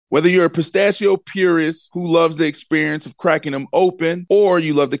Whether you're a pistachio purist who loves the experience of cracking them open, or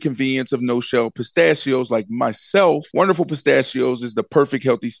you love the convenience of no-shell pistachios like myself, Wonderful Pistachios is the perfect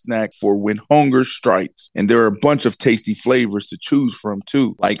healthy snack for when hunger strikes. And there are a bunch of tasty flavors to choose from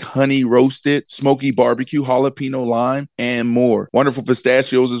too, like honey roasted, smoky barbecue, jalapeno lime, and more. Wonderful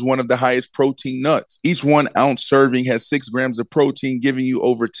Pistachios is one of the highest protein nuts. Each 1 ounce serving has 6 grams of protein, giving you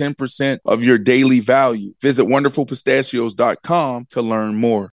over 10% of your daily value. Visit wonderfulpistachios.com to learn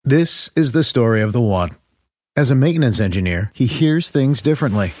more. This is the story of the one. As a maintenance engineer, he hears things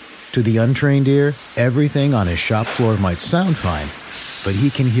differently. To the untrained ear, everything on his shop floor might sound fine, but he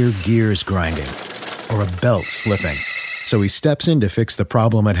can hear gears grinding or a belt slipping. So he steps in to fix the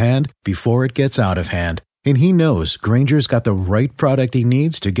problem at hand before it gets out of hand. And he knows Grainger's got the right product he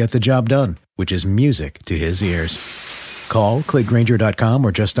needs to get the job done, which is music to his ears. Call, click Grainger.com,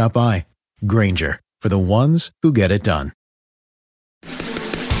 or just stop by. Grainger, for the ones who get it done.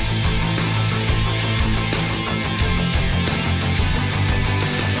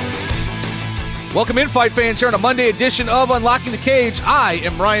 Welcome in, fight fans, here on a Monday edition of Unlocking the Cage. I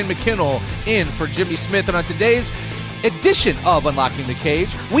am Ryan McKinnell, in for Jimmy Smith, and on today's edition of Unlocking the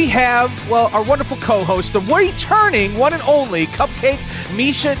Cage, we have, well, our wonderful co-host, the returning one and only Cupcake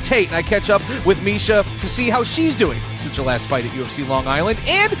Miesha Tate. And I catch up with Miesha to see how she's doing since her last fight at UFC Long Island.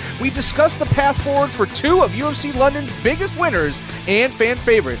 And we discuss the path forward for 2 of UFC London's biggest winners and fan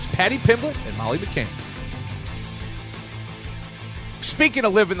favorites, Paddy Pimblett and Molly McCann. Speaking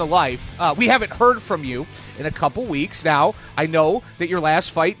of living the life, we haven't heard from you in a couple weeks. Now, I know that your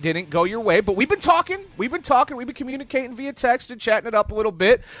last fight didn't go your way, but we've been talking. We've been communicating via text and chatting it up a little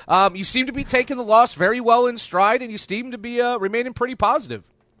bit. You seem to be taking the loss very well in stride, and you seem to be remaining pretty positive.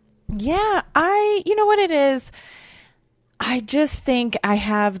 Yeah, you know what it is? I just think I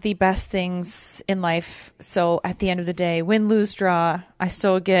have the best things in life. So at the end of the day, win, lose, draw, I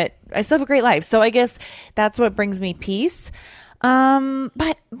still have a great life. So I guess that's what brings me peace.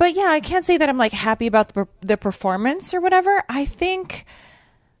 But yeah, I can't say that I'm like happy about the performance or whatever. I think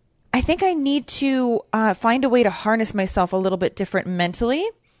I need to find a way to harness myself a little bit different mentally.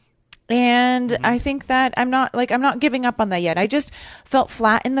 And I think that I'm not giving up on that yet. I just felt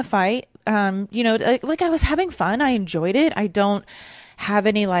flat in the fight. Like I was having fun. I enjoyed it. I don't have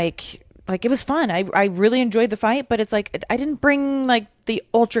any like it was fun. I really enjoyed the fight, but it's like I didn't bring like the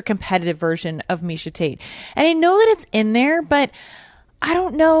ultra competitive version of Miesha Tate. And I know that it's in there, but I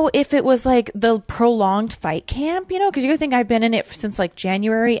don't know if it was like the prolonged fight camp, because you think I've been in it since like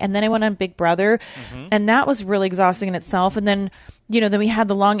January, and then I went on Big Brother, and that was really exhausting in itself. And then, then we had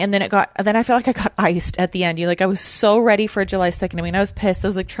the long, and then I felt like I got iced at the end. I was so ready for July 2nd. I mean, I was pissed. I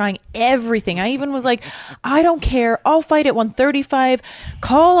was like trying everything. I even was like, I don't care. I'll fight at 135.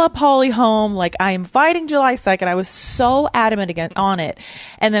 Call up Holly Holm. Like, I am fighting July 2nd. I was so adamant again on it.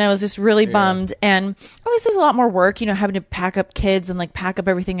 And then I was just really bummed. And obviously there's a lot more work, having to pack up kids and like pack up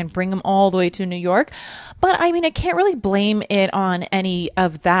everything and bring them all the way to New York. But I mean, I can't really blame it on any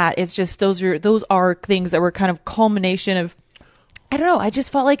of that. It's just those are things that were kind of culmination of, I don't know. I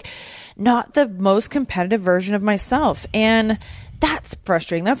just felt like not the most competitive version of myself. And that's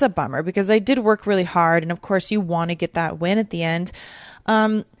frustrating. That's a bummer because I did work really hard. And of course you want to get that win at the end.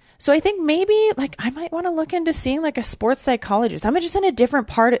 So I think maybe like I might want to look into seeing like a sports psychologist. I'm just in a different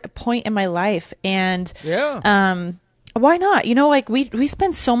point in my life. And why not? Like we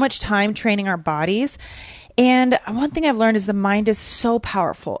spend so much time training our bodies. And one thing I've learned is the mind is so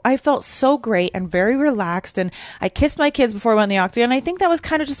powerful. I felt so great and very relaxed, and I kissed my kids before I went in the octagon. I think that was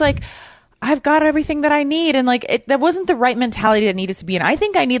kind of just like, I've got everything that I need. And like, that wasn't the right mentality that needed to be in. I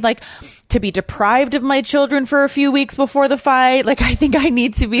think I need like to be deprived of my children for a few weeks before the fight. Like, I think I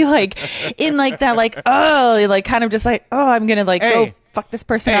need to be like in like that, like, oh, like kind of just like, oh, I'm going to like go fuck this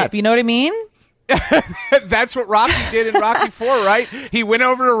person up. You know what I mean? That's what Rocky did in Rocky 4, right? He went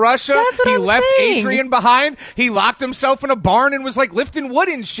over to Russia. He left Adrian behind. He locked himself in a barn and was like lifting wood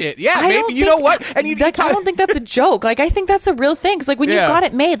and shit. Yeah, maybe. You know what? And I don't think that's a joke. Like, I think that's a real thing. Because like when you got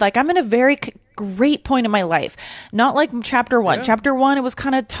it made, like I'm in a very great point in my life. Not like chapter 1. Yeah. Chapter 1, it was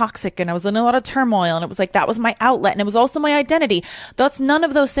kind of toxic and I was in a lot of turmoil, and it was like that was my outlet, and it was also my identity. That's none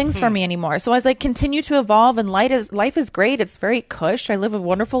of those things for me anymore. So as I continue to evolve, and life is great. It's very cush. I live a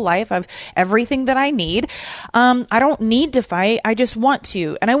wonderful life. I have everything that I need. I don't need to fight. I just want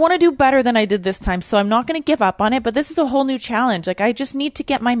to, and I want to do better than I did this time. So I'm not going to give up on it, but this is a whole new challenge. Like, I just need to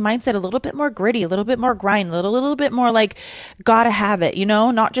get my mindset a little bit more gritty, a little bit more grind, a little bit more like, gotta have it,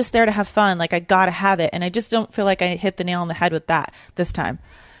 not just there to have fun. Like, I gotta have it. And I just don't feel like I hit the nail on the head with that this time.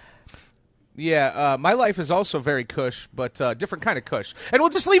 Yeah, my life is also very cush, but different kind of cush. And we'll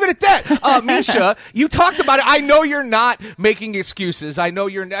just leave it at that. Misha, you talked about it. I know you're not making excuses. I know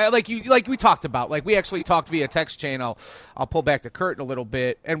you're like we talked about. Like we actually talked via text chain. I'll pull back the curtain a little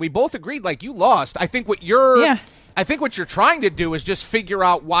bit, and we both agreed like you lost. I think what you're trying to do is just figure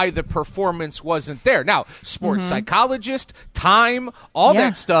out why the performance wasn't there. Now, sports psychologist, time, all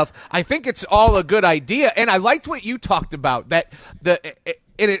that stuff, I think it's all a good idea. And I liked what you talked about, that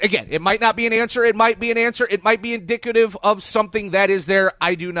it might not be an answer. It might be an answer. It might be indicative of something that is there.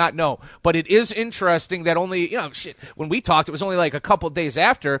 I do not know. But it is interesting that only, when we talked, it was only like a couple days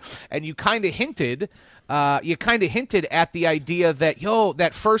after, and you kind of hinted at the idea that,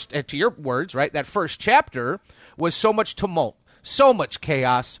 that first, to your words, right, that first chapter was so much tumult, so much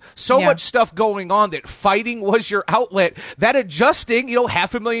chaos, so much stuff going on that fighting was your outlet. That adjusting,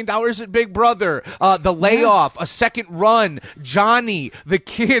 $500,000 at Big Brother, the layoff, a second run, Johnny, the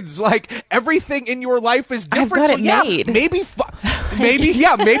kids, like everything in your life is different. I've got it made. Maybe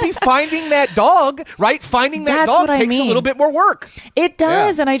finding that dog, right? Finding that dog takes a little bit more work. It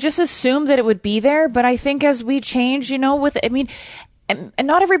does, and I just assumed that it would be there. But I think as we change, and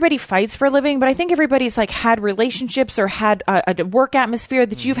not everybody fights for a living, but I think everybody's like had relationships or had a work atmosphere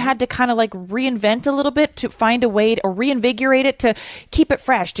that you've had to kind of like reinvent a little bit to find a way or reinvigorate it, to keep it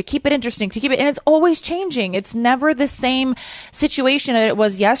fresh, to keep it interesting, and it's always changing. It's never the same situation that it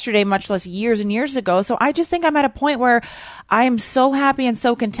was yesterday, much less years and years ago. So I just think I'm at a point where I am so happy and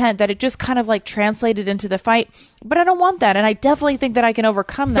so content that it just kind of like translated into the fight, but I don't want that. And I definitely think that I can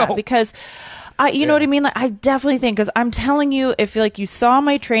overcome that because you know what I mean? Like, I definitely think, because I'm telling you, if like you saw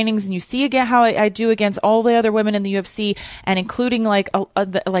my trainings and you see again how I do against all the other women in the UFC, and including like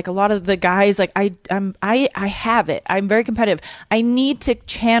a lot of the guys, like I have it. I'm very competitive. I need to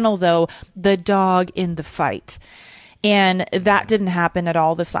channel though the dog in the fight. And that didn't happen at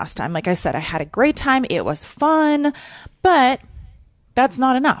all this last time. Like I said, I had a great time. It was fun, but that's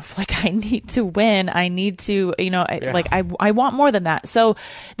not enough. Like, I need to win. I need to, I want more than that. So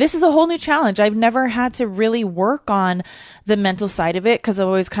this is a whole new challenge. I've never had to really work on the mental side of it, because I've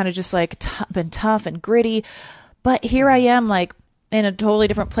always kind of just like been tough and gritty. But here I am, like in a totally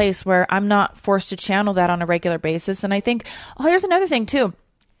different place where I'm not forced to channel that on a regular basis. And I think, here's another thing too.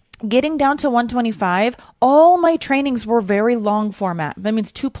 Getting down to 125, all my trainings were very long format. That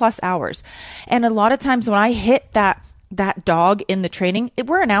means 2+ hours. And a lot of times when I hit that dog in the training,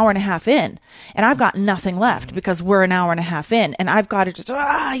 we're an hour and a half in, and I've got nothing left because we're an hour and a half in, and I've got to just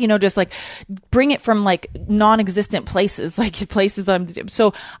like bring it from like non-existent places, like places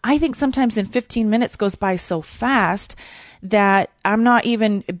so I think sometimes in 15 minutes goes by so fast that I'm not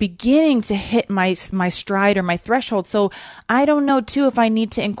even beginning to hit my stride or my threshold. So I don't know too if I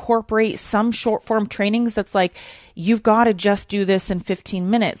need to incorporate some short form trainings that's like, you've got to just do this in 15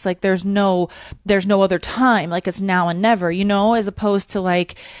 minutes. Like there's no other time. Like it's now and never, as opposed to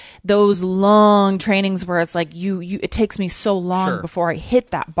like those long trainings where it's like it takes me so long before I hit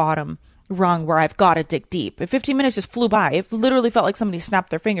that bottom rung where I've got to dig deep. 15 minutes just flew by. It literally felt like somebody snapped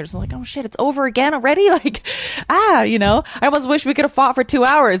their fingers. I'm like, oh shit, it's over again already? Like, I almost wish we could have fought for 2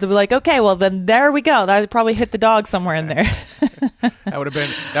 hours. It'd be like, okay, well then there we go. That probably hit the dog somewhere in there. that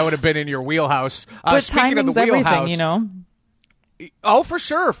would have been in your wheelhouse. But timing's everything, Oh, for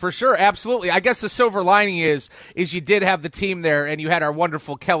sure, absolutely. I guess the silver lining is you did have the team there, and you had our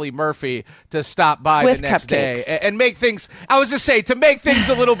wonderful Kelly Murphy to stop by with the next cupcakes. day and make things. I was just saying, to make things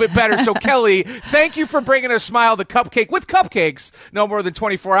a little bit better. So Kelly, thank you for bringing a smile to Cupcake with cupcakes. No more than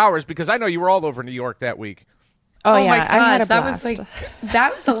 24 hours, because I know you were all over New York that week. Oh my yeah, gosh, I had a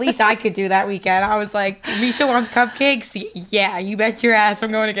that was the least I could do that weekend. I was like, Misha wants cupcakes. Yeah, you bet your ass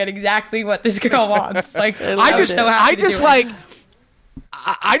I'm going to get exactly what this girl wants. Like, I just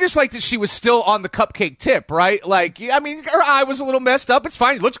like that she was still on the cupcake tip, right? Like, I mean, her eye was a little messed up. It's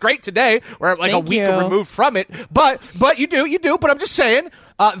fine. It looks great today. We're like Thank a week you. removed from it. But you do. But I'm just saying,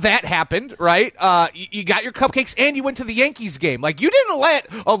 that happened, right? You got your cupcakes and you went to the Yankees game. Like, you didn't let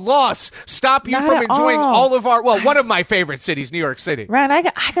a loss stop you Not from at enjoying all. all of one of my favorite cities, New York City. Ryan,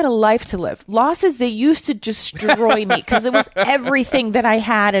 I got a life to live. Losses, they used to destroy me because it was everything that I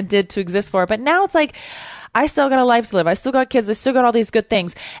had and did to exist for. But now it's like, I still got a life to live. I still got kids. I still got all these good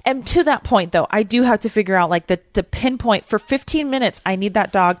things. And to that point, though, I do have to figure out like the pinpoint for 15 minutes. I need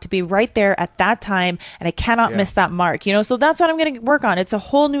that dog to be right there at that time, and I cannot miss that mark. So that's what I'm going to work on. It's a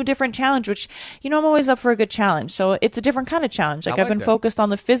whole new different challenge, which I'm always up for a good challenge. So it's a different kind of challenge. Like I've been focused on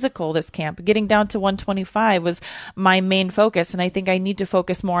the physical this camp. Getting down to 125 was my main focus, and I think I need to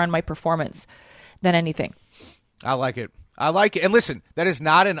focus more on my performance than anything. I like it. I like it. And listen, that is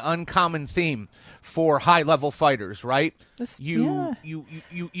not an uncommon theme for high-level fighters, right? You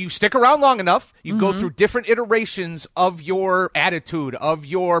stick around long enough, you go through different iterations of your attitude, of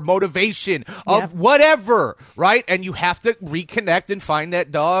your motivation, of whatever, right? And you have to reconnect and find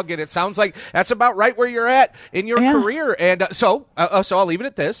that dog, and it sounds like that's about right where you're at in your career. And so I'll leave it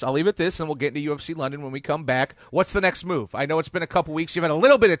at this. And we'll get into UFC London when we come back. What's the next move? I know it's been a couple weeks. You've had a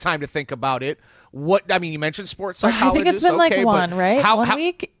little bit of time to think about it. You mentioned sports psychologist. I think it's been like one, right? 1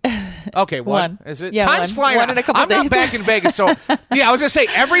 week? Okay, one. Is it? Yeah, Time's flying. One in a couple I'm days. not back in Vegas, so yeah, I was going to say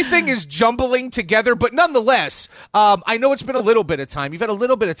everything is jumbling together, but nonetheless, I know it's been a little bit of time. You've had a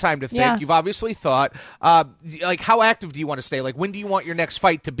little bit of time to think. Yeah. You've obviously thought, like, how active do you want to stay? Like, when do you want your next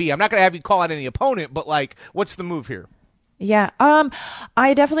fight to be? I'm not going to have you call out any opponent, but like, what's the move here? Yeah.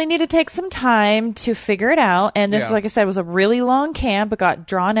 I definitely need to take some time to figure it out. And this, like I said, was a really long camp. It got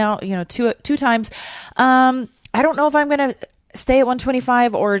drawn out, two times. I don't know if I'm going to stay at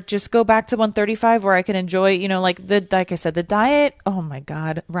 125 or just go back to 135 where I can enjoy, like I said, the diet. Oh my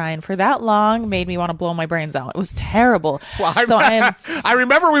God, Ryan, for that long made me want to blow my brains out. It was terrible. Well, I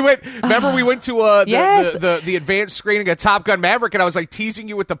remember we went to the advanced screening of Top Gun Maverick, and I was like teasing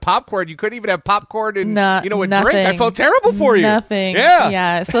you with the popcorn. You couldn't even have popcorn and a drink. I felt terrible for you. Nothing.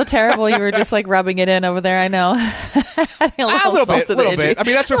 Yeah. So terrible. You were just like rubbing it in over there. I know. a little bit. I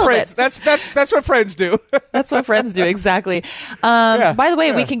mean, that's what friends. That's what friends do. That's what friends do. Exactly. By the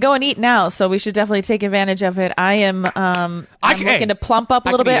way, we can go and eat now, so we should definitely take advantage of it. I am I'm looking to plump up a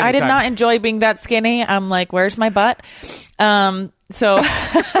little bit. I did not enjoy being that skinny. I'm like, where's my butt? So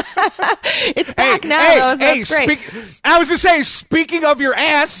it's back now. That's great. I was just saying, speaking of your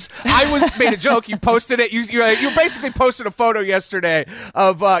ass, I made a joke. You posted it. You basically posted a photo yesterday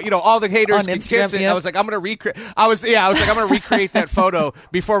of all the haters can kiss it. I was like, I'm gonna recreate. I'm gonna recreate that photo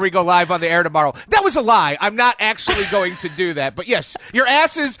before we go live on the air tomorrow. That was a lie. I'm not actually going to do that. But yes, your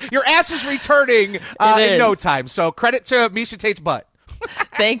ass is returning in no time. So credit to Miesha Tate's butt.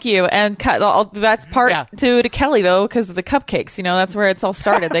 Thank you. And that's part two to Kelly, though, because of the cupcakes. That's where it's all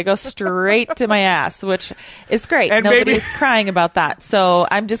started. They go straight to my ass, which is great. And nobody's crying about that. So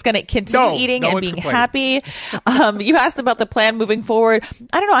I'm just going to continue eating and being happy. You asked about the plan moving forward.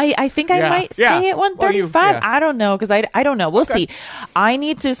 I don't know. I think I might stay at 135. I don't know, because I don't know. We'll see. I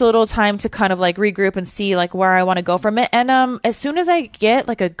need just a little time to kind of like regroup and see like where I want to go from it. And as soon as I get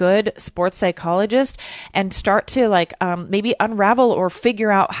like a good sports psychologist and start to like maybe unravel or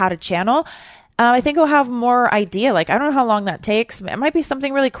figure out how to channel, I think I'll have more idea. Like, I don't know how long that takes. It might be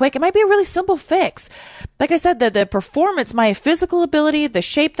something really quick. It might be a really simple fix. Like I said, the performance, my physical ability, the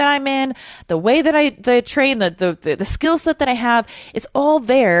shape that I'm in, the way that I train, the skill set that I have, it's all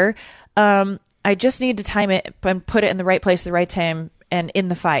there. I just need to time it and put it in the right place at the right time and in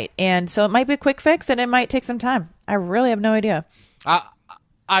the fight. And so it might be a quick fix and it might take some time. I really have no idea.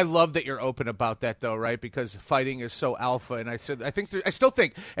 I love that you're open about that, though, right? Because fighting is so alpha, and I still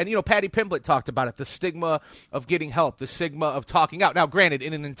think, and Patty Pimblett talked about it, the stigma of getting help, the stigma of talking out. Now, granted,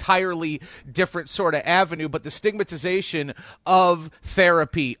 in an entirely different sort of avenue, but the stigmatization of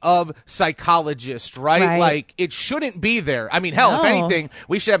therapy, of psychologists, right? Like, it shouldn't be there. I mean, hell, if anything,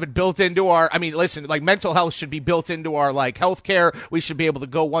 we should have it built into our. I mean, listen, like mental health should be built into our like healthcare. We should be able to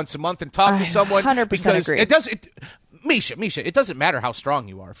go once a month and talk to someone 100% agree. It doesn't. Misha, it doesn't matter how strong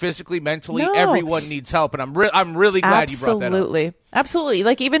you are. Physically, mentally, everyone needs help, and I'm really glad you brought that up. Absolutely.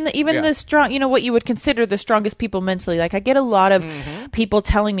 Like even the strong, what you would consider the strongest people mentally. Like I get a lot of people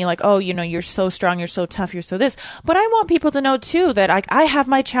telling me like, oh, you're so strong, you're so tough, you're so this. But I want people to know too that I have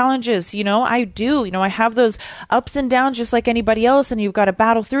my challenges. I do. I have those ups and downs just like anybody else, and you've got to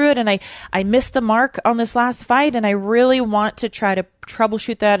battle through it. And I missed the mark on this last fight, and I really want to try to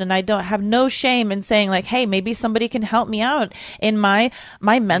troubleshoot that. And I don't have no shame in saying like, hey, maybe somebody can help me out in my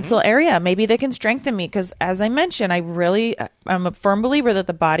mental area. Maybe they can strengthen me, because as I mentioned, I'm a firm believer that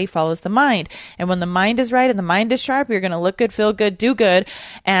the body follows the mind. And when the mind is right and the mind is sharp, you're going to look good, feel good, do good.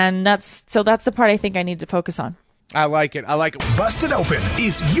 And that's the part I think I need to focus on. I like it. Busted Open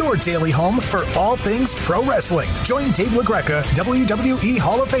is your daily home for all things pro wrestling. Join Dave LaGreca, WWE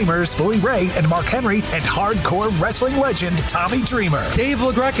Hall of Famers Bully Ray and Mark Henry, and hardcore wrestling legend Tommy Dreamer. Dave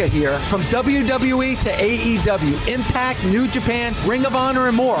LaGreca here. From WWE to AEW, Impact, New Japan, Ring of Honor,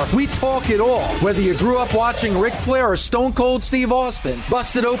 and more. We talk it all. Whether you grew up watching Ric Flair or Stone Cold Steve Austin,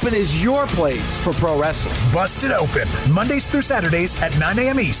 Busted Open is your place for pro wrestling. Busted Open, Mondays through Saturdays at 9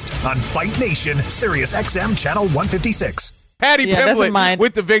 a.m. East on Fight Nation, Sirius XM Channel 156. Patty Pimblett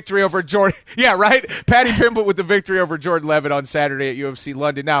with the victory over Jordan. Yeah, right? Patty Pimblett with the victory over Jordan Levitt on Saturday at UFC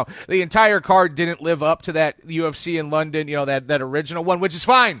London. Now, the entire card didn't live up to that UFC in London, that original one, which is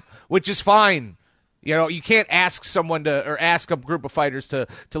fine. You know, you can't ask someone ask a group of fighters to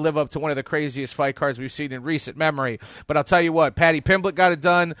live up to one of the craziest fight cards we've seen in recent memory. But I'll tell you what, Paddy Pimblett got it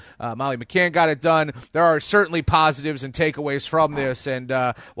done. Molly McCann got it done. There are certainly positives and takeaways from this. And,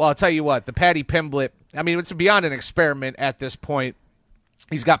 well, I'll tell you what, the Paddy Pimblett, I mean, it's beyond an experiment at this point.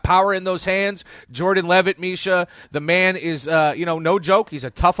 He's got power in those hands. Jordan Levitt, Misha, the man is, no joke. He's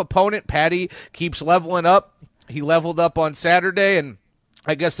a tough opponent. Paddy keeps leveling up. He leveled up on Saturday, and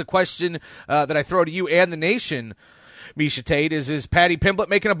I guess the question that I throw to you and the nation, Misha Tate, is Paddy Pimblett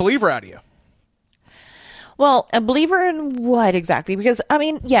making a believer out of you? Well, a believer in what exactly? Because, I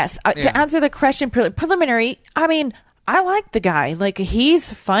mean, yes, to answer the question preliminary, I mean, I like the guy. Like,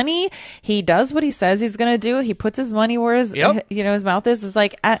 he's funny. He does what he says he's going to do. He puts his money where his, his mouth is. It's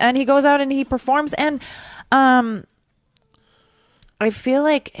like, and he goes out and he performs. And, I feel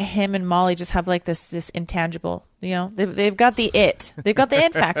like him and Molly just have like this intangible, they've got the it. They've got the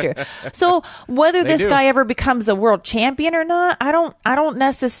it factor. So whether this guy ever becomes a world champion or not, I don't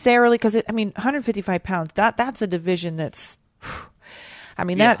necessarily, because 155 pounds, that's a division that's,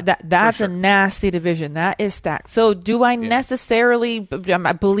 that's a nasty division. That is stacked. So do I necessarily, am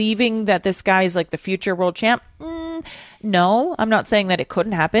I believing that this guy is like the future world champ? No, I'm not saying that it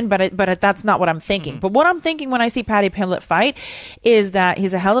couldn't happen, but that's not what I'm thinking. But what I'm thinking when I see Paddy Pimblett fight is that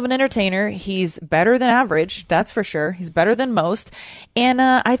he's a hell of an entertainer. He's better than average, that's for sure. He's better than most, and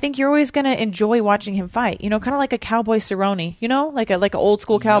I think you're always going to enjoy watching him fight. Kind of like a Cowboy Cerrone, like an old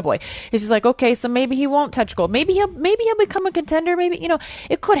school cowboy. It's just like, okay, so maybe he won't touch gold. Maybe he'll become a contender. Maybe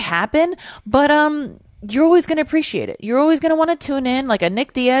it could happen, but you're always going to appreciate it. You're always going to want to tune in, like a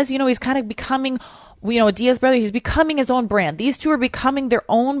Nick Diaz. He's kind of becoming. A Diaz brother, he's becoming his own brand. These two are becoming their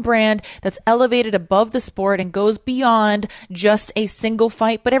own brand that's elevated above the sport and goes beyond just a single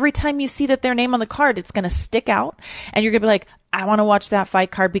fight. But every time you see that their name on the card, it's going to stick out. And you're going to be like, I want to watch that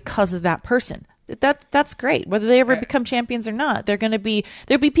fight card because of that person. That's great. Whether they ever become champions or not, they'll be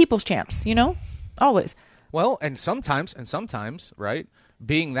people's champs, always. Well, and sometimes, right?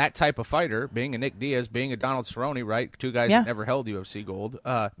 Being that type of fighter, being a Nick Diaz, being a Donald Cerrone, right? Two guys that never held UFC gold,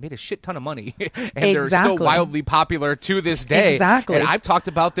 made a shit ton of money, and they're still wildly popular to this day. Exactly. And I've talked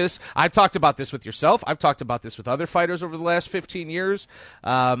about this. I've talked about this with yourself. I've talked about this with other fighters over the last 15 years.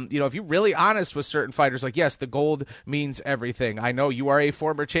 If you're really honest with certain fighters, like, yes, the gold means everything. I know you are a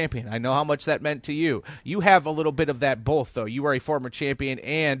former champion. I know how much that meant to you. You have a little bit of that both, though. You are a former champion,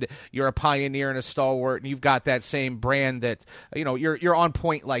 and you're a pioneer and a stalwart, and you've got that same brand that, you're on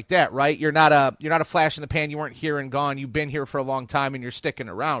point like that, right? You're not a flash in the pan. You weren't here and gone. You've been here for a long time and you're sticking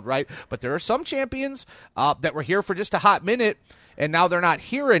around, right? But there are some champions that were here for just a hot minute and now they're not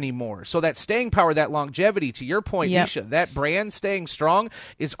here anymore. So that staying power, that longevity, to your point, Misha, that brand staying strong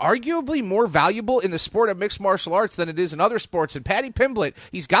is arguably more valuable in the sport of mixed martial arts than it is in other sports. And Paddy Pimblett,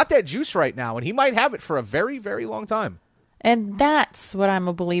 he's got that juice right now and he might have it for a very, very long time. And that's what I'm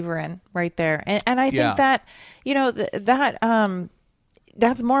a believer in right there. And I think that,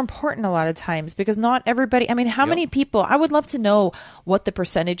 that's more important a lot of times because not everybody, how many people, I would love to know what the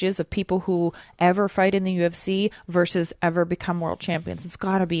percentage is of people who ever fight in the UFC versus ever become world champions. It's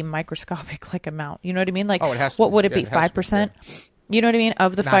got to be microscopic amount. You know what I mean? Like, it has to what would it be? 5%? You know what I mean?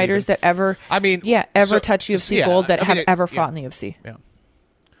 Of the Not fighters even. that ever, touch UFC gold that have ever fought in the UFC. Yeah.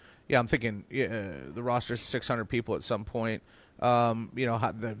 Yeah, I'm thinking the roster's 600 people at some point.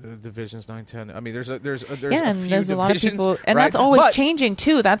 The division's 9-10. There's a lot of people, and that's always changing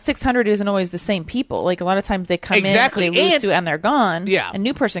too. That 600 isn't always the same people. Like a lot of times they come in, they lose to, and they're gone. Yeah, a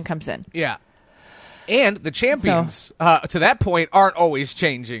new person comes in. Yeah. And the champions, to that point, aren't always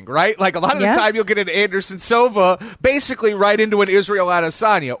changing, right? Like, a lot of the time you'll get an Anderson Silva basically right into an Israel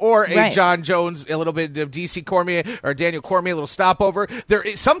Adesanya or a John Jones, a little bit of DC Cormier or Daniel Cormier, a little stopover. There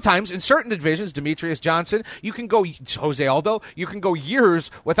is sometimes in certain divisions, Demetrius Johnson, you can go, Jose Aldo, you can go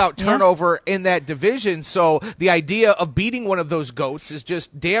years without turnover in that division. So the idea of beating one of those GOATs is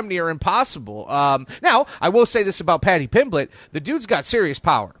just damn near impossible. Now, I will say this about Paddy Pimblett. The dude's got serious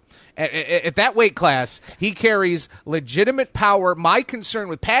power. At that weight class, he carries legitimate power. My concern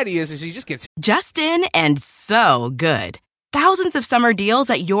with Paddy is he just gets... Just in and so good. Thousands of summer deals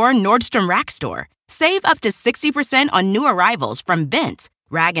at your Nordstrom Rack store. Save up to 60% on new arrivals from Vince,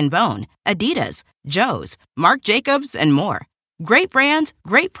 Rag & Bone, Adidas, Joe's, Marc Jacobs, and more. Great brands,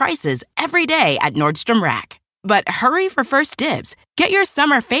 great prices every day at Nordstrom Rack. But hurry for first dibs. Get your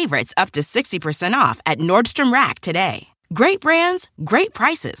summer favorites up to 60% off at Nordstrom Rack today. Great brands, great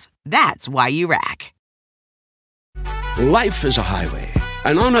prices. That's why you rack. Life is a highway,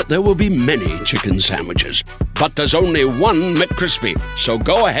 and on it there will be many chicken sandwiches. But there's only one McCrispy. So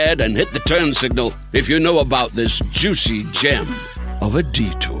go ahead and hit the turn signal if you know about this juicy gem of a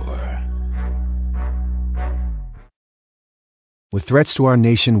detour. With threats to our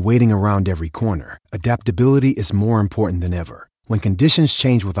nation waiting around every corner, adaptability is more important than ever. When conditions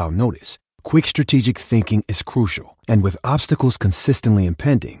change without notice, quick strategic thinking is crucial. And with obstacles consistently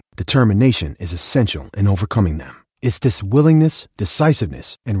impending, determination is essential in overcoming them. It's this willingness,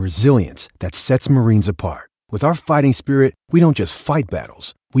 decisiveness, and resilience that sets Marines apart. With our fighting spirit, we don't just fight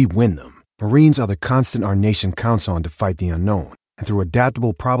battles, we win them. Marines are the constant our nation counts on to fight the unknown. And through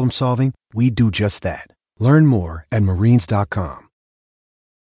adaptable problem solving, we do just that. Learn more at marines.com.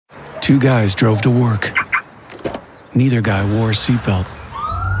 Two guys drove to work. Neither guy wore a seatbelt.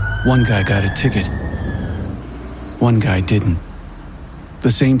 One guy got a ticket. One guy didn't.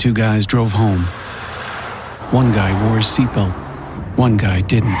 The same two guys drove home. One guy wore his seatbelt. One guy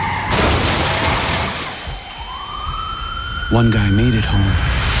didn't. One guy made it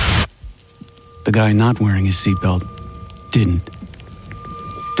home. The guy not wearing his seatbelt didn't.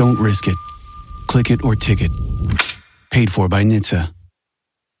 Don't risk it. Click it or ticket. Paid for by NHTSA.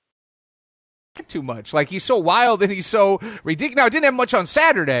 Too much. Like, he's so wild and he's so ridiculous. Now, it didn't have much on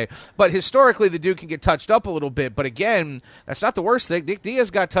Saturday, but historically the dude can get touched up a little bit. But again, that's not the worst thing. Nick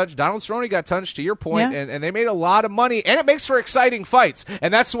Diaz got touched. Donald Cerrone got touched, to your point, and they made a lot of money, and it makes for exciting fights.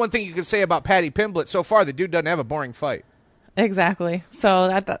 And that's the one thing you can say about Paddy Pimblett. So far, the dude doesn't have a boring fight. Exactly.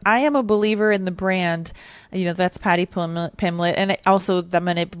 So I am a believer in the brand. That's Paddy Pimblett. And also,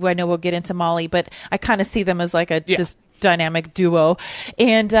 I know we'll get into Molly, but I kind of see them as like this dynamic duo.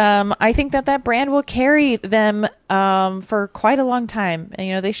 And I think that brand will carry them for quite a long time.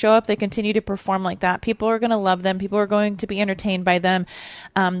 And, they show up, they continue to perform like that. People are going to love them. People are going to be entertained by them.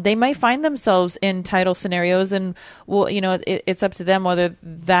 They might find themselves in title scenarios, and it's up to them whether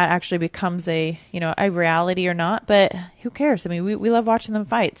that actually becomes a reality or not. But who cares? I mean, we love watching them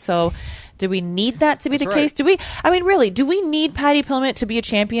fight. So do we need that to be the case? Do we need Paddy Pimblett to be a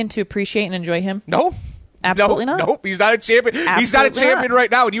champion to appreciate and enjoy him? No. Absolutely not. Nope, he's not a champion. Absolutely he's not a champion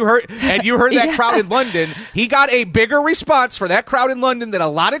right now. And you heard that crowd in London. He got a bigger response for that crowd in London than a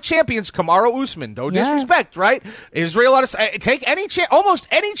lot of champions. Kamaru Usman, no disrespect, right? Israel, take almost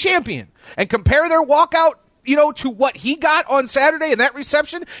any champion and compare their walkout, to what he got on Saturday and that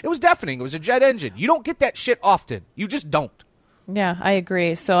reception. It was deafening. It was a jet engine. You don't get that shit often. You just don't. Yeah, I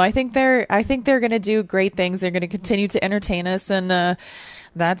agree. So I think they're going to do great things. They're going to continue to entertain us, and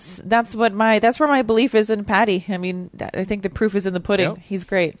that's where my belief is in Paddy. I mean, I think the proof is in the pudding. Yep. He's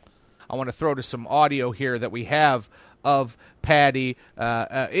great. I want to throw to some audio here that we have of Paddy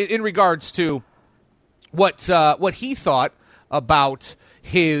in regards to what he thought about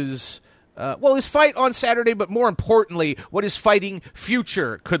his fight on Saturday, but more importantly, what his fighting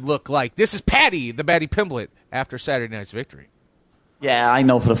future could look like. This is Paddy, the Paddy Pimblett, after Saturday night's victory. Yeah, I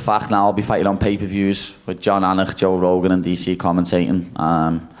know for a fact now I'll be fighting on pay-per-views with John Anik, Joe Rogan and DC commentating.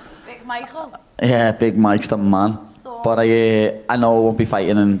 Big Michael. Yeah, Big Mike's the man. But I know I won't be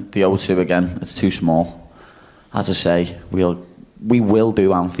fighting in the O2 again. It's too small. As I say, we will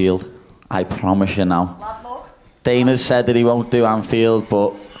do Anfield. I promise you now. Dana said that he won't do Anfield,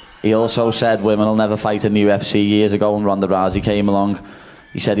 but he also said women will never fight in the UFC years ago when Ronda Rousey came along.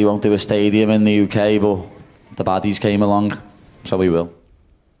 He said he won't do a stadium in the UK, but the baddies came along. So we will.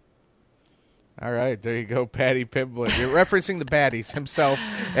 All right, there you go, Paddy Pimblett. You're referencing the baddies, himself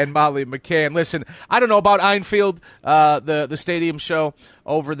and Molly McCann. Listen, I don't know about Anfield, the stadium show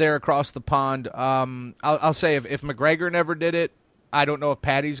over there across the pond. I'll say if McGregor never did it, I don't know if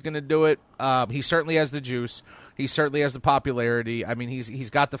Paddy's going to do it. He certainly has the juice. He certainly has the popularity. I mean, he's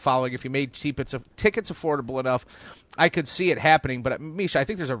got the following. If he made tickets affordable enough, I could see it happening. But, Misha, I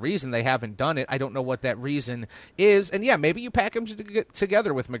think there's a reason they haven't done it. I don't know what that reason is. And, yeah, maybe you pack him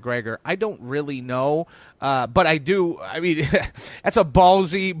together with McGregor. I don't really know. But I do. I mean, that's a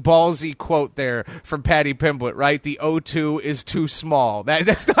ballsy quote there from Paddy Pimblett, right? The O2 is too small.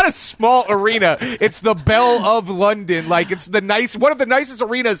 That's not a small arena. It's the Belle of London. Like, it's one of the nicest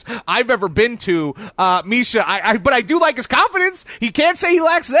arenas I've ever been to. Misha, but I do like his confidence. He can't say he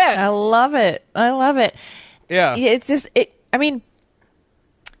lacks that. I love it. Yeah. It's just, I mean,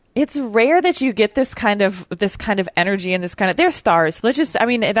 it's rare that you get this kind of energy and they're stars. Let's just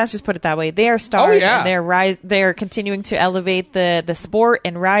put it that way. They are stars. Oh, yeah. And they're continuing to elevate the sport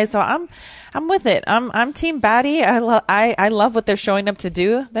and rise. So I'm with it. I'm Team Paddy. I love what they're showing up to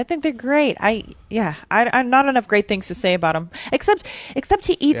do. I think they're great. I'm not enough great things to say about him, except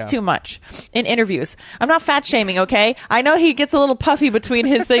he eats too much in interviews. I'm not fat shaming, okay? I know he gets a little puffy between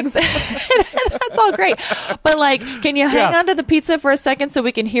his things. That's all great. But can you hang on to the pizza for a second so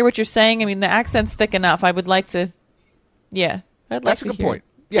we can hear what you're saying? I mean, the accent's thick enough. I would like to. Yeah, I'd like That's to a good hear point.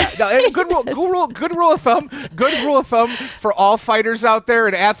 Yeah, no, and good rule of thumb for all fighters out there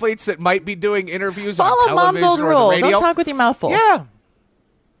and athletes that might be doing interviews on television Mom's old or rule. the radio. Don't talk with your mouth full.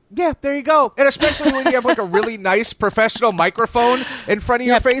 Yeah, there you go. And especially when you have like a really nice professional microphone in front of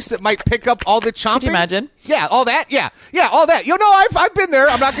your face that might pick up all the chomping. Could you imagine? Yeah, all that. Yeah, all that. You know, I've been there.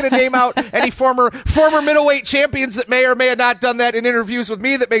 I'm not going to name out any former middleweight champions that may or may have not done that in interviews with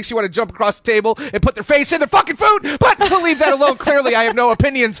me that makes you want to jump across the table and put their face in their fucking food. But we'll leave that alone. Clearly, I have no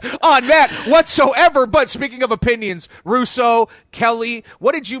opinions on that whatsoever. But speaking of opinions, Russo, Kelly,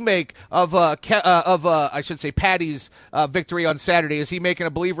 what did you make of I should say Paddy's victory on Saturday? Is he making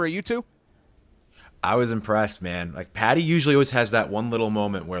a believer of you two? I was impressed, man. Like, Paddy usually always has that one little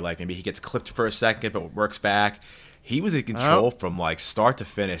moment where, like, maybe he gets clipped for a second but works back. He was in control from, like, start to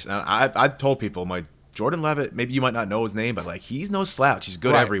finish. And I've told people, like, Jordan Levitt, maybe you might not know his name, but, like, he's no slouch. He's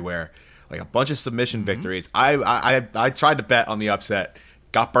good everywhere. Like, a bunch of submission victories. I tried to bet on the upset.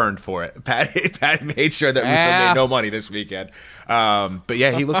 Got burned for it. Paddy made sure that Russo made no money this weekend. But,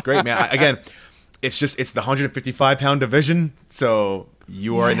 yeah, he looked great, man. Again, it's the 155-pound division, so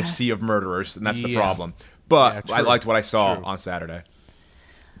you are in a sea of murderers, and that's the problem. But I liked what I saw on Saturday.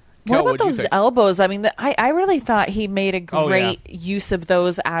 What about those elbows? I mean, I really thought he made a great use of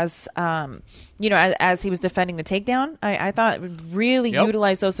those as, as he was defending the takedown. I thought really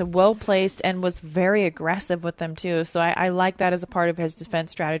utilized those and well placed and was very aggressive with them too. So I like that as a part of his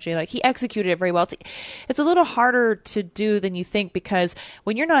defense strategy. Like, he executed it very well. It's a little harder to do than you think, because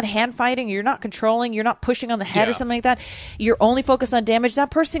when you're not hand fighting, you're not controlling, you're not pushing on the head or something like that. You're only focused on damage. That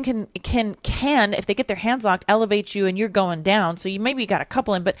person can if they get their hands locked, elevate you and you're going down. So you maybe got a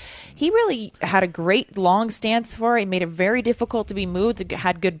couple in, but he really had a great long stance for it. He made it very difficult to be moved,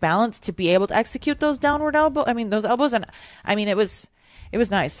 had good balance to be able to execute those downward those elbows. And I mean, it was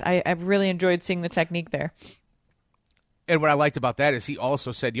nice. I really enjoyed seeing the technique there. And what I liked about that is he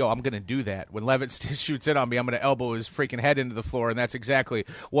also said, I'm going to do that. When Levitt shoots in on me, I'm going to elbow his freaking head into the floor. And that's exactly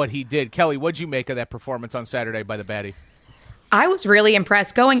what he did. Kelly, what'd you make of that performance on Saturday by the baddie? I was really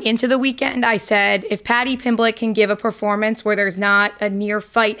impressed. Going into the weekend, I said, if Paddy Pimblett can give a performance where there's not a near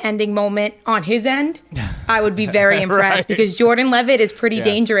fight ending moment on his end, I would be very impressed, because Jordan Levitt is pretty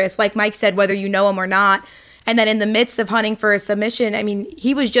dangerous. Like Mike said, whether you know him or not. And then in the midst of hunting for a submission, I mean,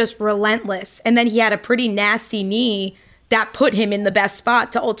 he was just relentless. And then he had a pretty nasty knee that put him in the best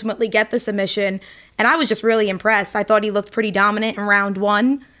spot to ultimately get the submission. And I was just really impressed. I thought he looked pretty dominant in round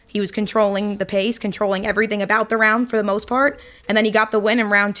one. He was controlling the pace, controlling everything about the round for the most part. And then he got the win in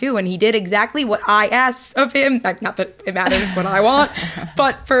round two, and he did exactly what I asked of him. Not that it matters what I want,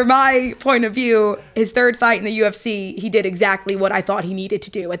 but for my point of view, his third fight in the UFC, he did exactly what I thought he needed to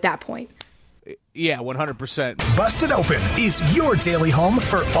do at that point. Yeah, 100%. Busted Open is your daily home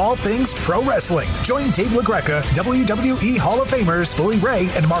for all things pro wrestling. Join Dave LaGreca, WWE Hall of Famers Bully Ray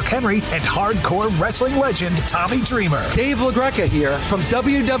and Mark Henry, and hardcore wrestling legend Tommy Dreamer. Dave LaGreca here. From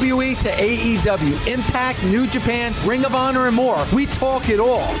WWE to AEW, Impact, New Japan, Ring of Honor, and more. We talk it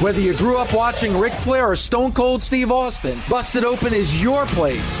all. Whether you grew up watching Ric Flair or Stone Cold Steve Austin, Busted Open is your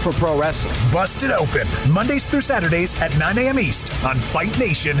place for pro wrestling. Busted Open, Mondays through Saturdays at 9 a.m. East on Fight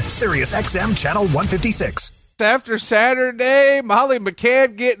Nation, Sirius XM Channel 156. After Saturday, Molly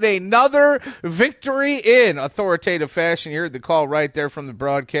McCann getting another victory in authoritative fashion. You heard the call right there from the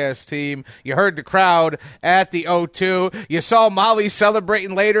broadcast team. You heard the crowd at the O2. You saw Molly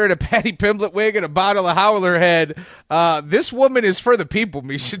celebrating later in a Paddy Pimblett wig and a bottle of Howler Head. This woman is for the people,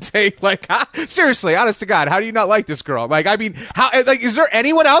 Misha Tate. Like, seriously, honest to God, how do you not like this girl? Like, I mean, is there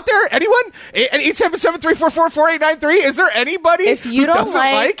anyone out there? Anyone? 877-344-4893? Is there anybody if you who don't doesn't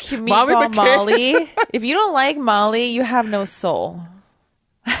like Molly McCann? Molly, if you don't like Molly, you have no soul.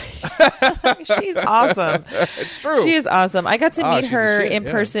 She's awesome. It's true. She is awesome. I got to meet her in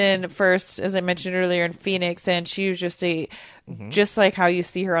yeah. person first, as I mentioned earlier, in Phoenix, and she was just just like how you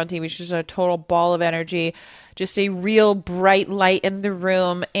see her on TV. She's a total ball of energy, just a real bright light in the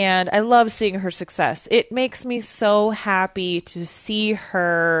room, and I love seeing her success. It makes me so happy to see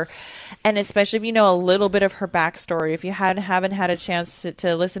her, and especially if you know a little bit of her backstory. If you haven't had a chance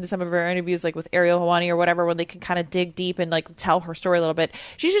to listen to some of her interviews, like with Ariel Helwani or whatever, when they can kind of dig deep and like tell her story a little bit,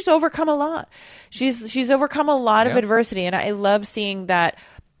 she's just overcome a lot. She's overcome a lot of adversity, and I love seeing that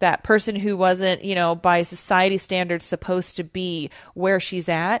person who wasn't, by society standards supposed to be where she's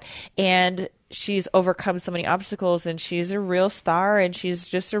at, and she's overcome so many obstacles, and she's a real star, and she's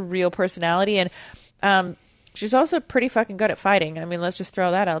just a real personality. And She's also pretty fucking good at fighting. I mean, let's just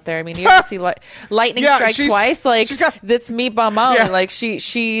throw that out there. I mean, you ever see lightning strike twice? Like, that's Meatball Molly. Yeah. Like,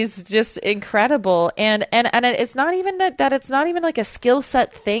 she's just incredible. And it's not even that it's not even like a skill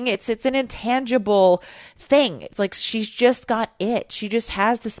set thing. It's an intangible thing. It's like she's just got it. She just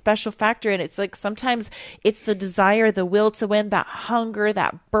has the special factor. And it's like sometimes it's the desire, the will to win, that hunger,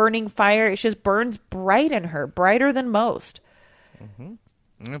 that burning fire. It just burns bright in her, brighter than most.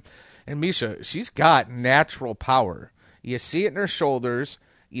 Mm-hmm. And Misha, she's got natural power. You see it in her shoulders.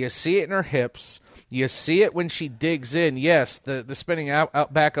 You see it in her hips. You see it when she digs in. Yes, the spinning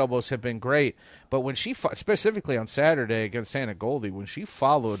out back elbows have been great. But when she, specifically on Saturday against Hannah Goldie, when she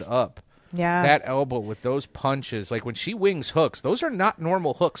followed up that elbow with those punches, like when she wings hooks, those are not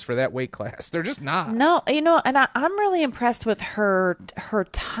normal hooks for that weight class. They're just not. No, and I'm really impressed with her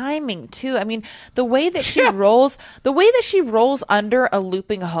timing too. I mean, the way that she rolls under a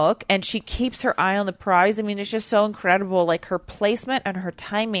looping hook and she keeps her eye on the prize. I mean, it's just so incredible. Like her placement and her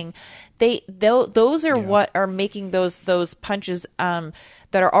timing, those are what are making those punches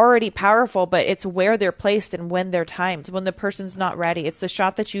that are already powerful, but it's where they're placed and when they're timed, when the person's not ready. It's the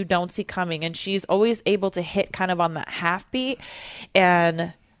shot that you don't see coming, and she's always able to hit kind of on that half beat.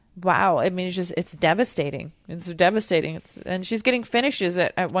 And wow, I mean, it's devastating. It's devastating. And she's getting finishes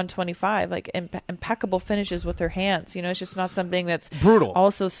at 125, like impeccable finishes with her hands. You know, it's just not something that's brutal.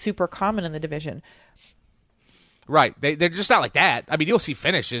 Also super common in the division. Right. They're just not like that. I mean, you'll see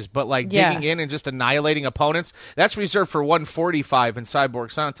finishes, but like digging in and just annihilating opponents, that's reserved for 145 and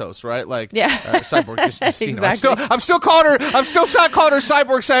Cyborg Santos, right? Like, Cyborg just exactly. I'm still calling her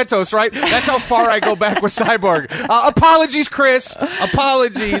Cyborg Santos, right? That's how far I go back with Cyborg. Apologies, Chris.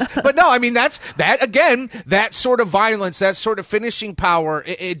 Apologies. But no, I mean, that sort of violence, that sort of finishing power,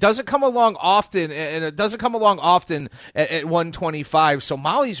 it doesn't come along often, and it doesn't come along often at 125. So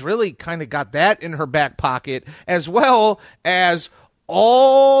Molly's really kind of got that in her back pocket, as well as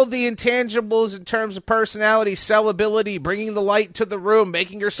all the intangibles in terms of personality, sellability, bringing the light to the room,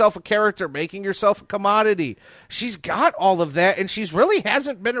 making yourself a character, making yourself a commodity. She's got all of that, and she's really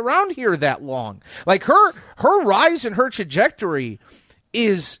hasn't been around here that long. Like her rise and her trajectory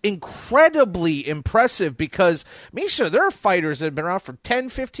is incredibly impressive because, Misha, there are fighters that have been around for 10,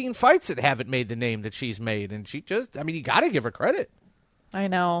 15 fights that haven't made the name that she's made, and you got to give her credit. I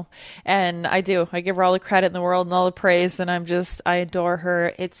know. And I do. I give her all the credit in the world and all the praise. And I adore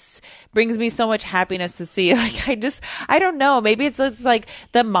her. It brings me so much happiness to see. Like, I don't know. Maybe it's like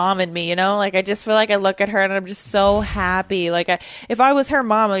the mom in me, you know? Like, I just feel like I look at her and I'm just so happy. Like, if I was her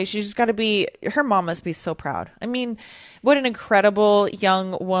mom, she's just got to be, her mom must be so proud. I mean, what an incredible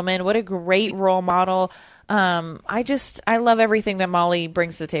young woman. What a great role model. I love everything that Molly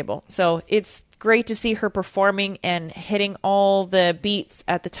brings to the table. So it's great to see her performing and hitting all the beats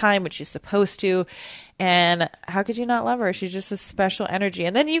at the time, which she's supposed to. And how could you not love her? She's just a special energy.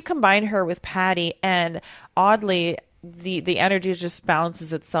 And then you combine her with Patty, and oddly, the energy just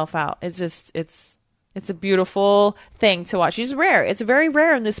balances itself out. It's a beautiful thing to watch. She's rare. It's very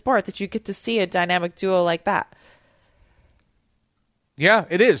rare in this sport that you get to see a dynamic duo like that. Yeah,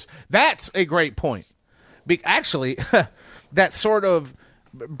 it is. That's a great point. Actually, that sort of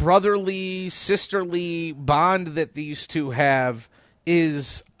brotherly, sisterly bond that these two have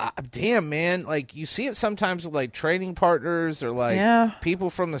is, damn, man, like you see it sometimes with like training partners or like people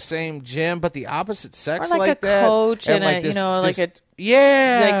from the same gym, but the opposite sex or like a that. Coach and like you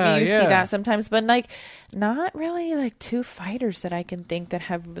see that sometimes, but like not really like two fighters that I can think that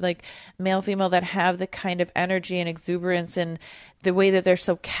have like male, female that have the kind of energy and exuberance and the way that they're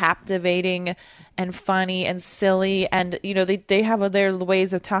so captivating and funny and silly, and you know they have their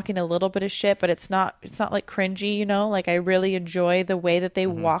ways of talking a little bit of shit, but it's not like cringy, you know. Like I really enjoy the way that they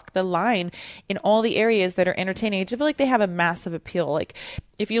walk the line in all the areas that are entertaining. I just feel like they have a massive appeal. Like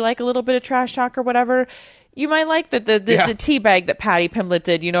if you like a little bit of trash talk or whatever, you might like the teabag that Patty Pimblett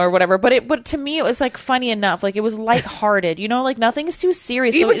did, you know, or whatever. But to me, it was like funny enough. Like it was lighthearted, you know, like nothing is too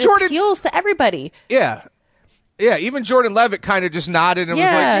serious. Even so it appeals to everybody. Yeah. Yeah, even Jordan Levitt kind of just nodded and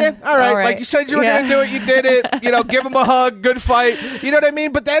was like, all right. Like you said you were going to do it, you did it. You know, give him a hug, good fight. You know what I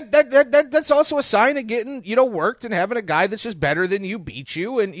mean? But that's also a sign of getting, you know, worked and having a guy that's just better than you beat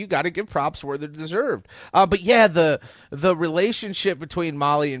you, and you got to give props where they're deserved. But yeah, the relationship between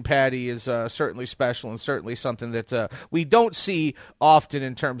Molly and Patty is certainly special and certainly something that we don't see often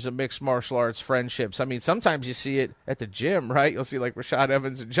in terms of mixed martial arts friendships. I mean, sometimes you see it at the gym, right? You'll see like Rashad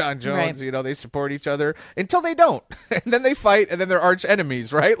Evans and John Jones, you know, they support each other until they don't. don't. And then they fight, and then they're arch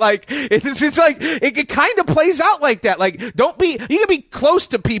enemies, right? Like, it's like, it kind of plays out like that. Like, you can be close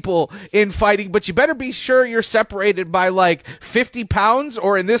to people in fighting, but you better be sure you're separated by like 50 pounds,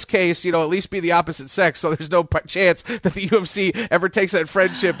 or in this case, at least be the opposite sex, so there's no chance that the UFC ever takes that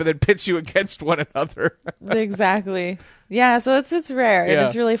friendship and then pits you against one another. Exactly. Yeah, so it's rare, and Yeah.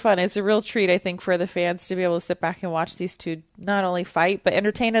 it's really fun. It's a real treat, I think, for the fans to be able to sit back and watch these two not only fight, but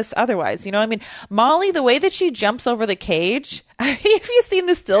entertain us otherwise. Molly, the way that she jumps over the cage, have you seen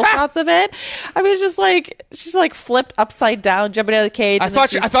the still shots of it? I mean, it's just like, she's like flipped upside down, jumping out of the cage. I thought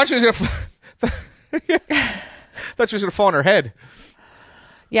she was going to fall on her head.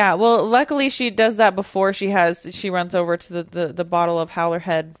 Yeah, well, luckily she does that before she runs over to the bottle of Howler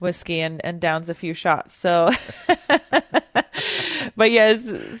Head whiskey and downs a few shots. So, but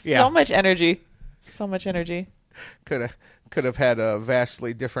so much energy, so much energy. Could have had a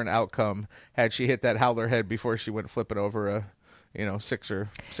vastly different outcome had she hit that Howler Head before she went flipping over a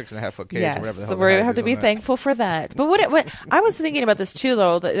 6.5 foot cage. Yes, or whatever the hell so the we height have to is be on that. thankful for that. But what I was thinking about this too,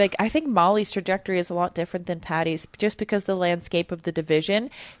 though, that, I think Molly's trajectory is a lot different than Patty's, just because the landscape of the division.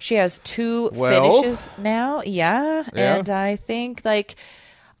 She has two finishes now, yeah, and I think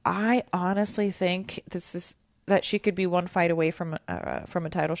I honestly think that she could be one fight away from a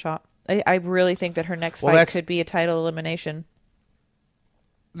title shot. I really think that her next fight could be a title elimination.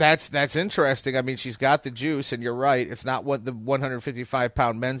 That's interesting. I mean, she's got the juice, and you're right. It's not what the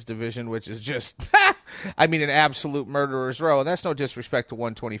 155-pound men's division, which is just, an absolute murderer's row. And that's no disrespect to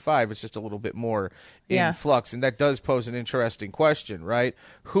 125. It's just a little bit more in flux. And that does pose an interesting question, right?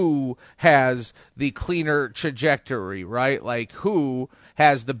 Who has the cleaner trajectory, right? Like, who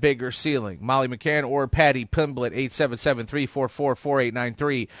has the bigger ceiling, Molly McCann or Patty Pimblett?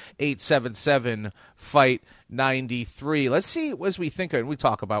 877-344-4893, 877-FIGHT-93. Let's see, as we think and we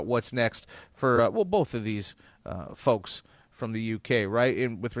talk about what's next for both of these folks from the UK,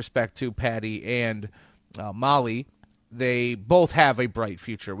 right? With respect to Patty and Molly, they both have a bright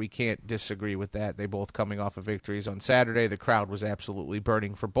future. We can't disagree with that. They both coming off of victories on Saturday. The crowd was absolutely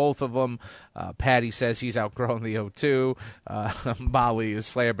burning for both of them. Patty says he's outgrown the O2. Molly is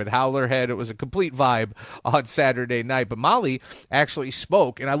slamming Howler Head. It was a complete vibe on Saturday night. But Molly actually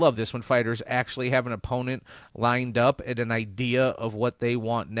spoke, and I love this when fighters actually have an opponent lined up and an idea of what they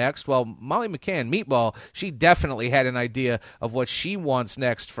want next. Well, Molly McCann, Meatball, she definitely had an idea of what she wants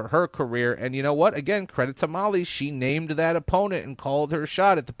next for her career. And you know what? Again, credit to Molly. She named that opponent and called her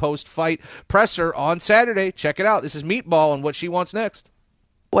shot at the post-fight presser on Saturday. Check it out. This is Meatball and what she wants next.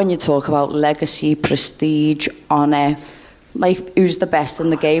 When you talk about legacy, prestige, honour, who's the best in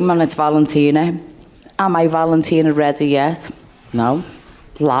the game, and it's Valentina. Am I Valentina ready yet? No.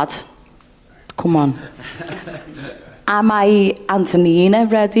 Lad, come on. Am I Antonina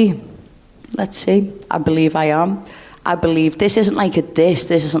ready? Let's see. I believe I am. I believe this isn't like a diss.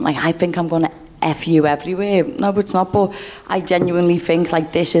 This isn't like I think I'm going to F you everywhere. No, it's not. But I genuinely think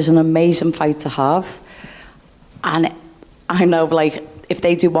this is an amazing fight to have. And I know if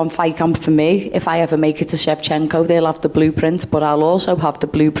they do one fight camp for me, if I ever make it to Shevchenko, they'll have the blueprint, but I'll also have the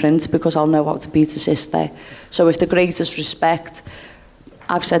blueprint because I'll know how to beat a sister. So with the greatest respect,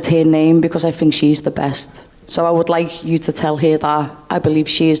 I've said her name because I think she's the best. So I would like you to tell her that I believe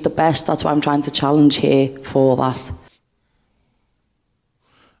she is the best. That's why I'm trying to challenge her for that.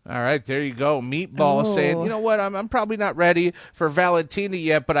 All right, there you go. Meatball saying, you know what, I'm probably not ready for Valentina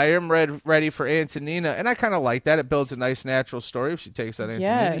yet, but I am ready for Antonina. And I kind of like that. It builds a nice natural story. If she takes out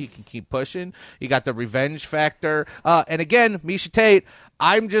Antonina, you can keep pushing. You got the revenge factor. And again, Miesha Tate,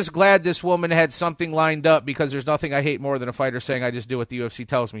 I'm just glad this woman had something lined up because there's nothing I hate more than a fighter saying, I just do what the UFC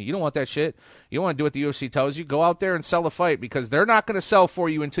tells me. You don't want that shit. You don't want to do what the UFC tells you. Go out there and sell a fight because they're not going to sell for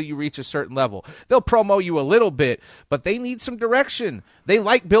you until you reach a certain level. They'll promo you a little bit, but they need some direction. They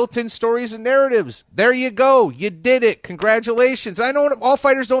like built-in stories and narratives. There you go. You did it. Congratulations. I know all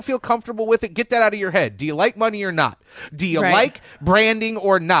fighters don't feel comfortable with it. Get that out of your head. Do you like money or not? Do you like branding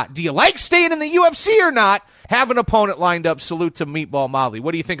or not? Do you like staying in the UFC or not? Have an opponent lined up. Salute to Meatball Molly.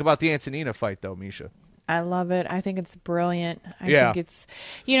 What do you think about the Antonina fight, though, Miesha? I love it. I think it's brilliant. I think it's,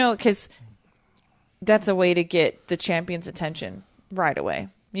 because that's a way to get the champion's attention right away.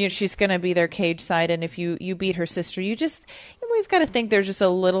 She's going to be their cage side, and if you beat her sister, you always got to think there's just a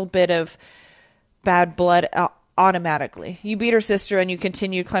little bit of bad blood automatically. You beat her sister, and you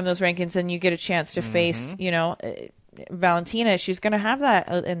continue to climb those rankings, and you get a chance to face, Valentina. She's going to have that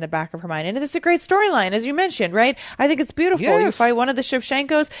in the back of her mind. And it's a great storyline, as you mentioned, right? I think it's beautiful. Yes. You fight one of the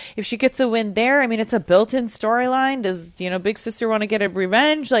Shevchenkos. If she gets a win there, it's a built-in storyline. Does, Big Sister want to get a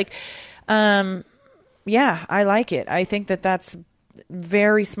revenge? I like it. I think that's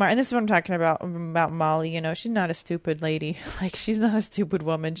very smart. And this is what I'm talking about Molly. You know, she's not a stupid lady. Like, she's not a stupid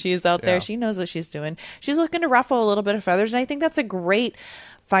woman. She is out there. She knows what she's doing. She's looking to ruffle a little bit of feathers. And I think that's a great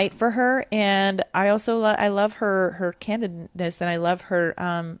fight for her. And I also I love her candidness, and I love her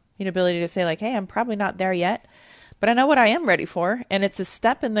ability to say, like, hey, I'm probably not there yet, but I know what I am ready for, and it's a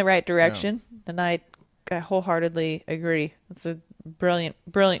step in the right direction. And I wholeheartedly agree. It's a brilliant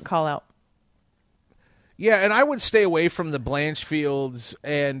call out. Yeah, and I would stay away from the Blanchfields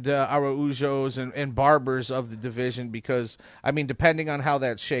and Araujos and Barbers of the division because, I mean, depending on how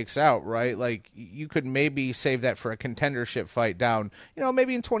that shakes out, right? Like, you could maybe save that for a contendership fight down,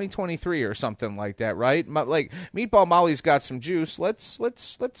 maybe in 2023 or something like that, right? Like, Meatball Molly's got some juice. Let's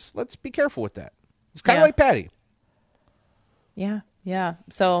be careful with that. It's kind of like Patty. Yeah.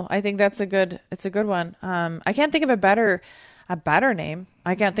 So I think it's a good one. I can't think of a better name.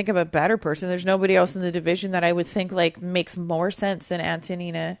 I can't think of a better person. There's nobody else in the division that I would think like makes more sense than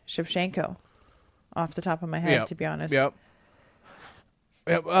Antonina Shevchenko off the top of my head, to be honest. Yep.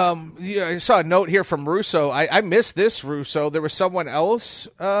 I saw a note here from Russo. I missed this, Russo. There was someone else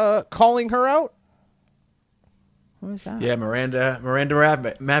calling her out. What was that? Yeah,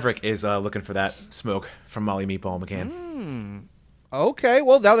 Miranda Maverick is looking for that smoke from Molly Meatball McCann. Okay,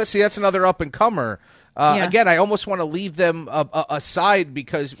 well, now that's another up-and-comer. Again, I almost want to leave them aside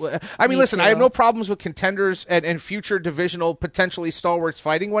because, I mean, listen, I have no problems with contenders and future divisional potentially stalwarts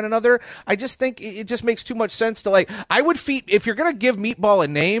fighting one another. I just think it just makes too much sense to, if you're going to give Meatball a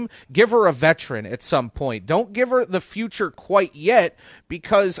name, give her a veteran at some point. Don't give her the future quite yet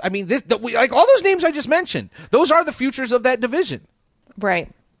because, I mean, all those names I just mentioned, those are the futures of that division. Right.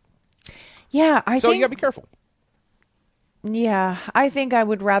 Yeah, So you got to be careful. Yeah, I think I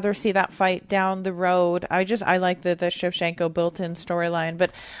would rather see that fight down the road. I like the Shevchenko built-in storyline,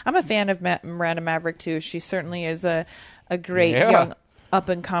 but I'm a fan of Miranda Maverick too. She certainly is a great young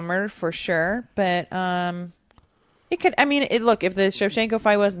up-and-comer for sure. But it could. I mean, look, if the Shevchenko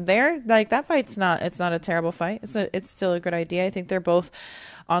fight wasn't there, like that fight's not. It's not a terrible fight. It's still a good idea. I think they're both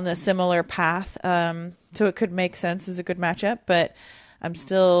on the similar path, so it could make sense as a good matchup. But I'm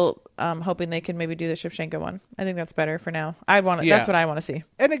still hoping they can maybe do the Shevchenko one. I think that's better for now. That's what I want to see.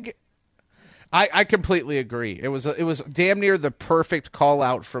 And again, I completely agree. It was damn near the perfect call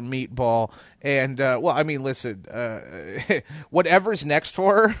out from Meatball. And I mean, listen, whatever's next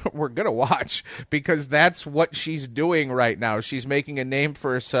for her, we're gonna watch because that's what she's doing right now. She's making a name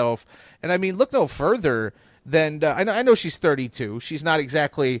for herself. And I mean, look no further than I know she's 32. She's not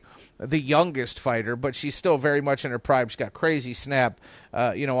exactly the youngest fighter, but she's still very much in her prime. She's got crazy snap,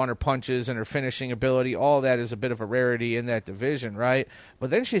 on her punches and her finishing ability. All that is a bit of a rarity in that division, right? But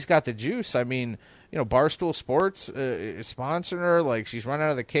then she's got the juice. I mean, Barstool Sports is sponsoring her. Like, she's running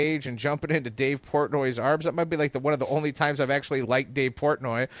out of the cage and jumping into Dave Portnoy's arms. That might be like one of the only times I've actually liked Dave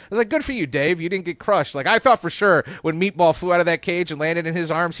Portnoy. I was like, good for you, Dave. You didn't get crushed. Like, I thought for sure when Meatball flew out of that cage and landed in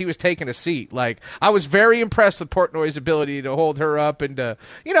his arms, he was taking a seat. Like, I was very impressed with Portnoy's ability to hold her up and, I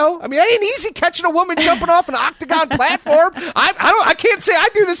mean, that ain't easy catching a woman jumping off an octagon platform. I can't say I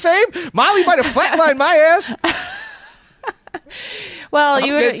do the same. Molly might have flatlined my ass. Well, I'm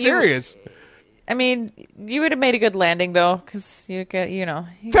dead serious. I mean, you would have made a good landing, though, because you get,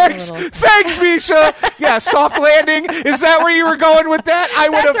 Thanks, Misha. Yeah, soft landing. Is that where you were going with that? I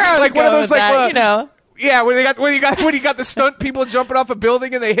would have like one of those Yeah, when you got the stunt people jumping off a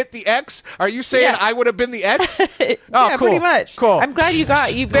building and they hit the X. Are you saying I would have been the X? Yeah, cool. Pretty much. Cool. I'm glad you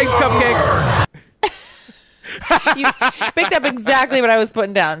got you. Thanks, Cupcake. You picked up exactly what I was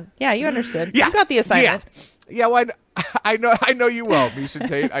putting down. Yeah, you understood. Yeah. You got the assignment. Yeah, well, I know you well, Misha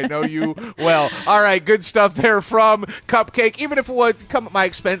Tate. I know you well. All right, good stuff there from Cupcake, even if it would come at my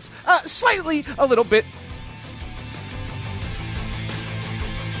expense slightly, a little bit.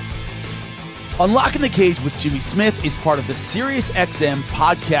 Unlocking the Cage with Jimmy Smith is part of the SiriusXM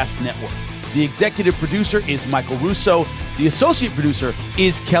Podcast Network. The executive producer is Michael Russo. The associate producer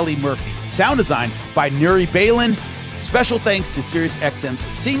is Kelly Murphy. Sound design by Nuri Balin. Special thanks to SiriusXM's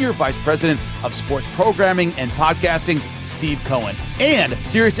Senior Vice President of Sports Programming and Podcasting, Steve Cohen, and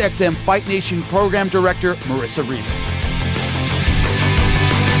SiriusXM Fight Nation Program Director, Marissa Rivas.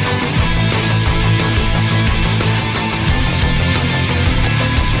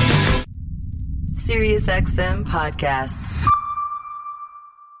 SiriusXM Podcasts.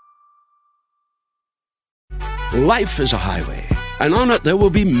 Life is a highway, and on it there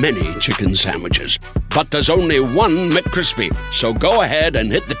will be many chicken sandwiches. But there's only one McCrispy. So go ahead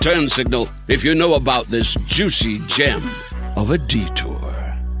and hit the turn signal if you know about this juicy gem of a detour.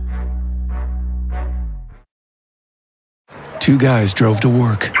 Two guys drove to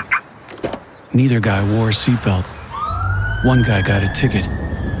work. Neither guy wore a seatbelt. One guy got a ticket.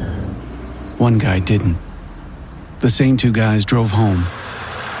 One guy didn't. The same two guys drove home.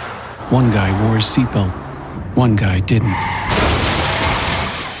 One guy wore his seatbelt. One guy didn't.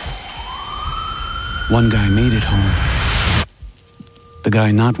 One guy made it home. The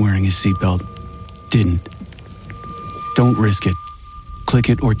guy not wearing his seatbelt didn't. Don't risk it. Click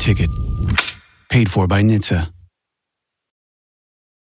it or ticket. Paid for by NHTSA.